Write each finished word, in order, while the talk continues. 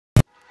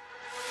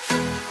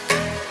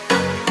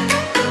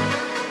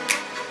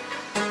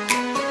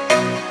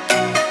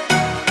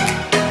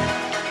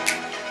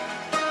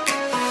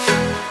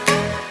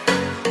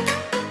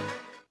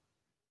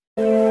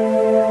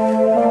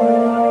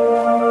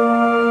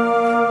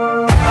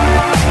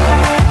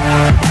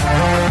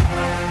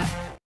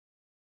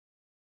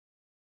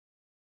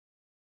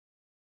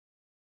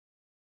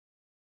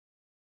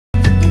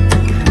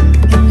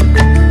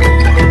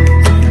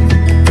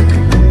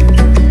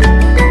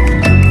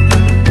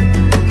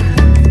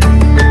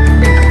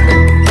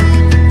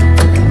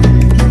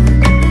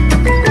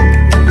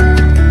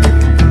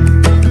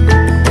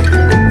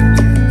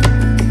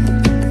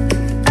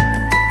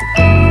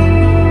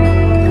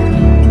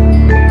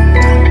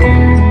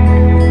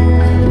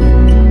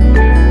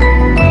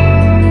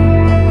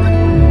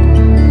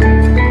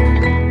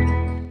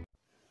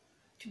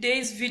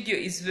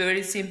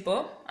very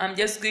simple. I'm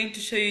just going to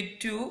show you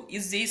 2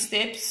 easy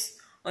steps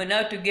on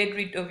how to get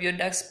rid of your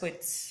dark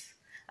spots.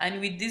 And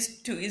with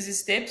these 2 easy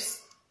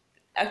steps,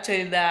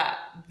 actually they're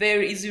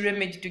very easy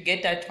remedy to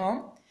get at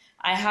home.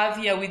 I have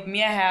here with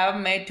me, I have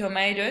my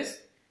tomatoes,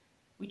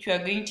 which we are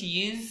going to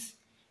use,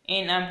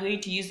 and I'm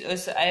going to use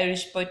also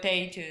Irish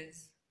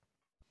potatoes.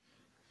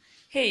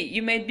 Hey,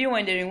 you might be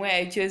wondering why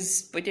I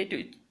chose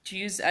potato to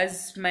use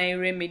as my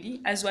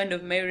remedy, as one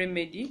of my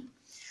remedy.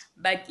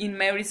 But in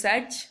my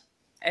research,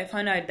 I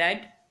found out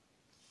that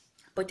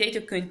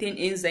potato contain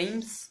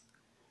enzymes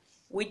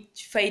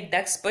which fight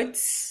dark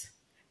spots,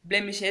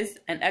 blemishes,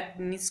 and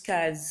acne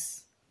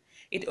scars.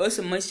 It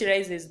also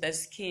moisturizes the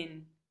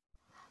skin.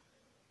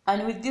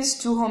 And with these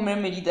 2 home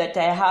remedies that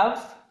I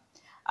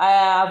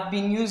have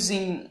been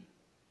using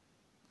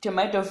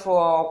tomato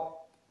for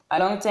a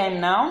long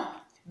time now.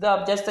 Though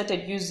I've just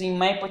started using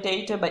my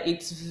potato, but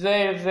it's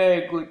very,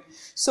 very good.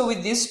 So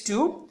with these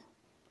 2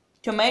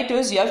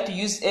 tomatoes, you have to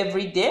use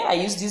every day. I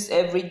use this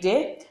every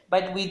day,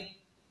 but with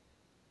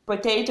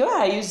potato,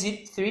 I use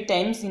it 3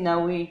 times in a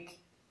week.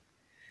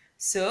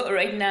 So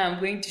right now, I'm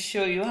going to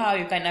show you how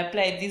you can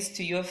apply this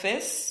to your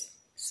face.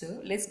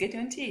 So let's get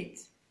on to it.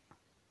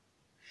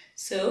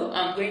 So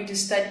I'm going to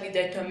start with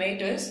the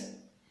tomatoes,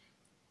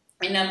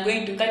 and I'm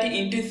going to cut it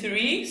into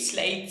 3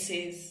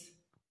 slices.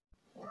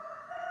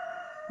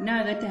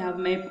 Now that I have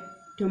my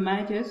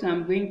tomatoes,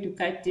 I'm going to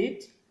cut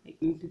it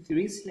into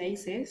 3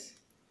 slices.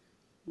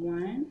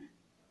 1,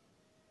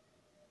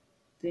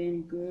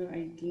 then go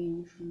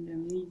again from the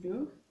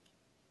middle.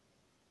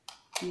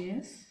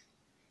 Yes.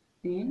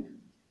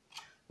 Then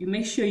you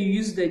make sure you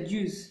use the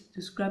juice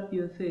to scrub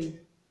your face.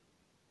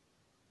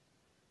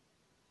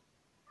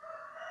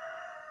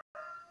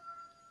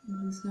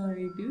 This is how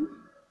I do.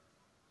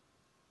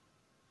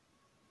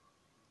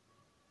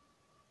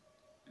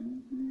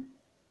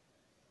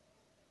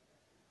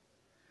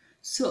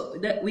 So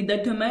that with the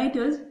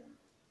tomatoes,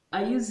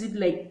 I use it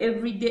like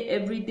every day,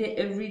 every day,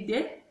 every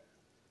day.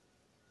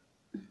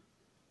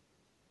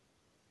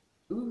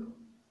 Ooh.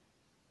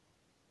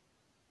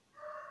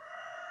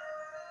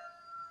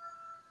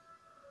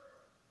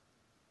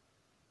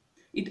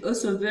 It's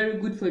also very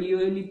good for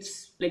your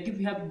lips. Like if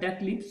you have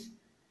dark lips,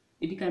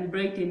 it can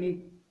brighten it.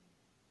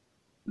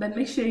 But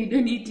make sure you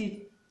don't eat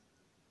it.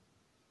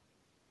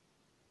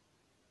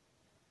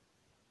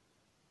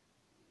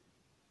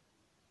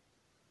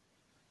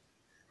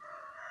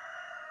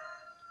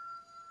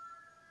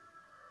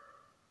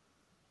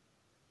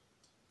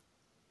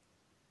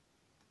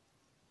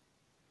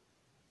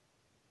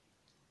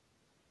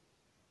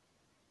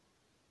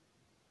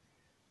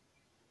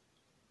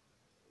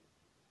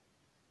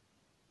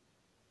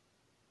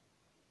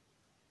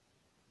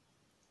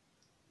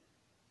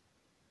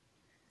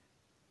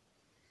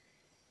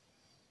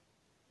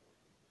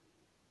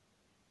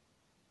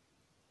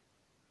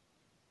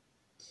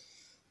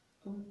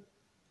 Oh,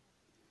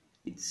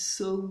 it's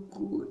so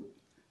good.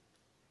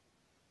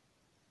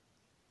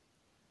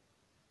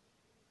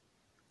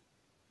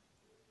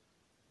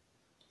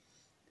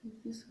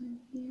 Take this one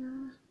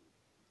here.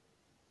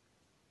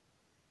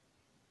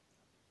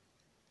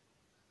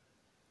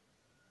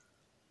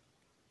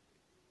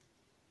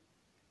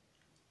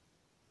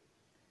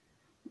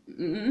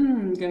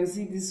 You can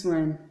see this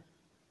one.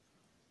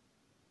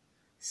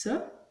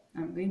 So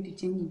I'm going to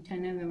change into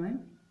another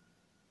one.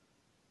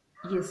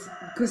 Yes,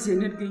 because you're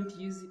not going to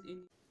use it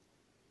anymore.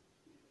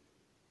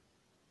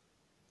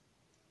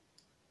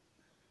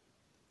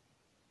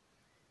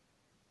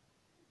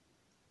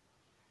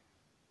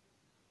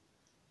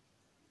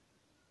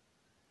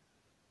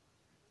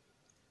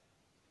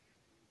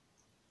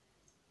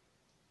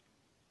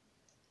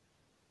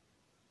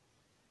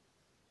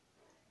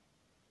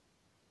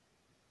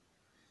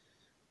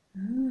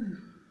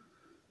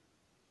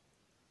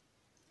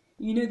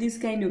 You know, this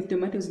kind of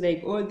tomatoes,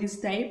 like all this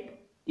type,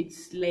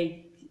 it's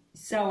like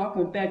sour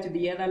compared to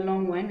the other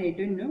long one. I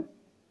don't know,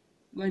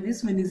 but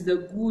this one is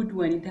the good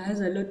one. It has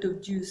a lot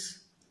of juice.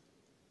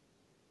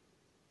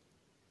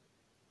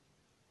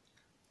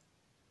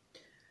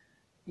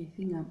 I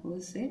think I'm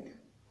all set.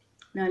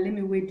 Now let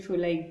me wait for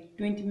like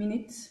 20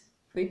 minutes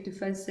for it to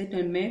first set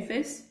on my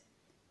face.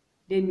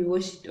 Then we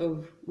wash it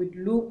off with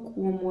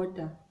lukewarm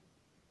water.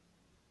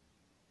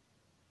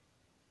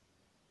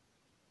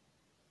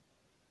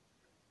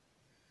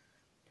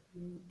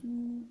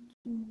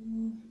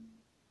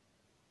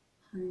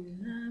 I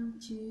love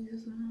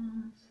Jesus.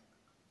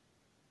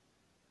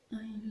 I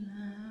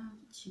love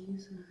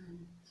Jesus.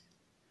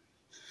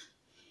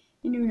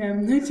 Anyway,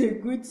 I'm not a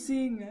good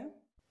singer.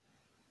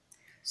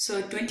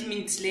 So 20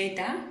 minutes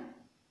later,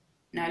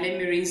 now let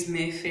me rinse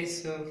my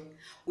face off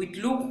with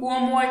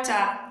lukewarm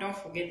water. Don't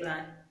forget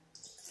that.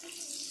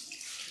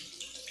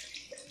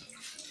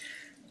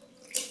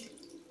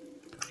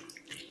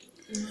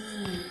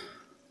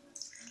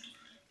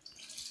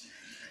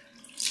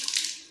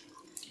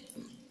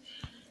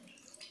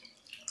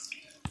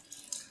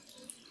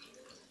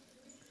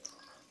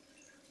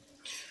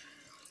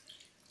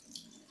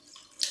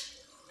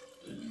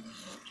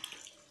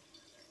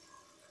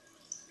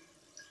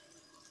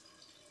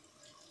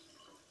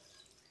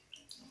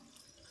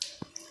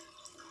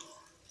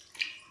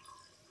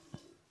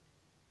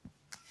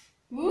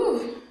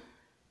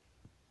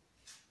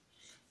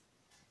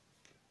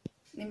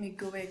 Let me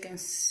go where I can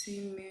see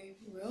me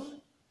well.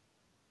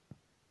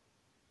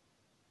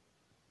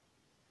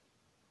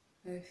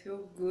 I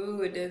feel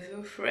good, I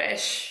feel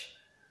fresh.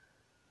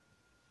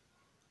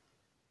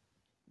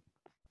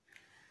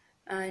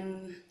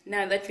 And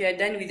now that we are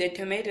done with the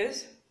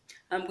tomatoes,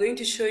 I'm going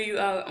to show you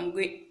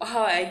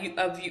how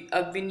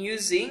I've been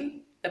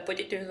using the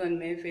potatoes on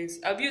my face.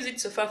 I've used it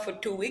so far for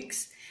 2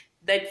 weeks.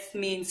 That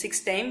means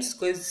 6 times,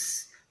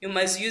 because you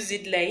must use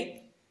it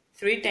like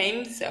 3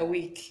 times a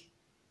week.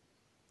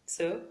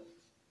 So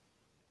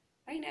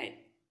why not?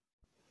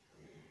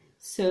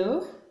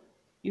 So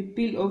you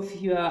peel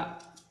off your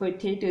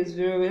potatoes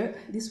very well.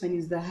 This one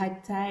is the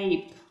hard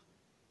type.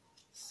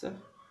 So,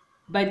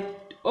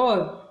 but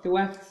all the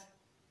wax.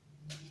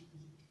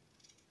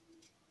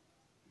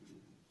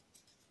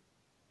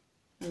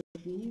 Like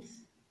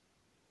this.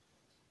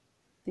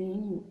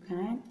 Then you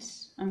cut.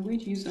 I'm going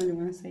to use only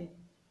one side.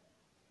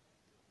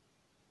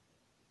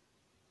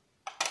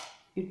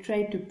 You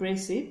try to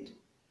press it.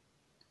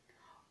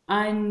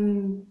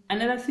 And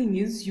another thing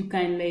is you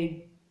can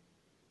like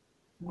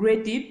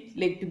grate it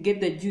like to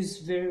get the juice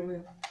very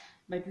well.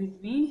 But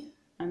with me,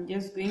 I'm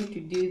just going to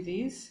do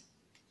this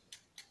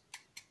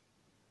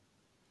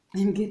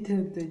and get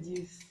out the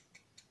juice.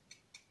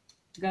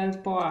 Girl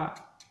power.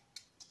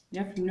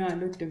 You have to know a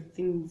lot of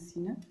things,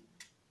 you know.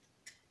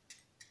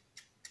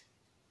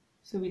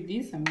 So with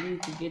this, I'm going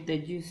to get the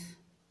juice.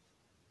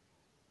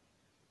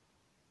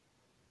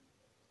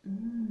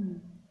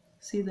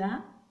 See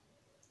that?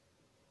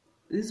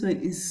 This one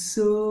is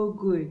so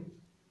good.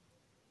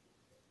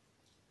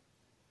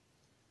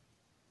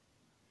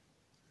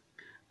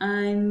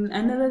 And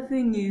another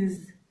thing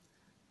is,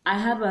 I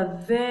have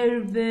a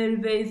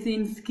very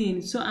thin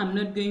skin, so I'm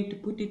not going to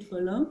put it for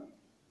long,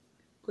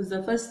 because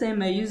the first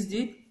time I used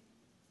it,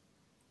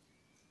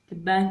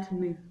 it burnt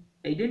me.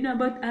 I don't know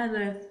about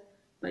others,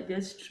 but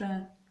just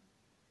try.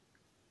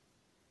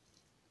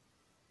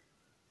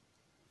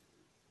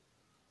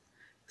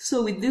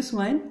 So with this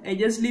one, I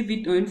just leave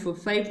it on for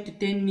 5 to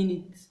 10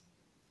 minutes,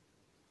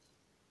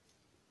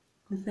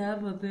 because I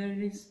have a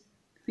very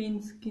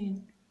thin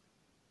skin.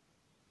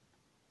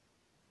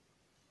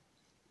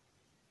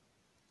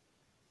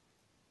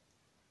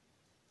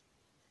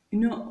 You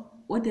know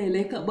what I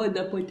like about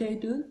the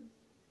potato?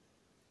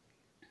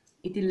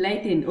 It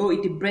lightens or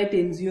it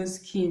brightens your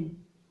skin.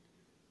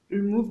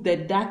 Remove the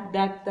dark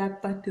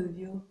part of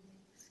your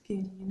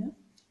skin, you know.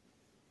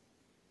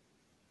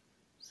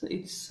 So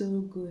it's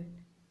so good.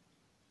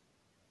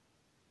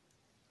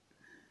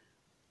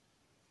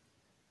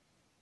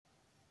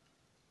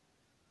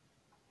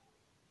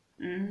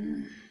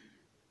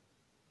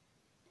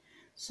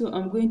 So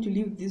I'm going to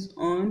leave this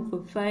on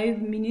for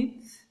 5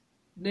 minutes.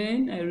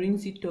 Then I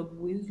rinse it off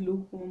with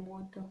lukewarm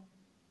water.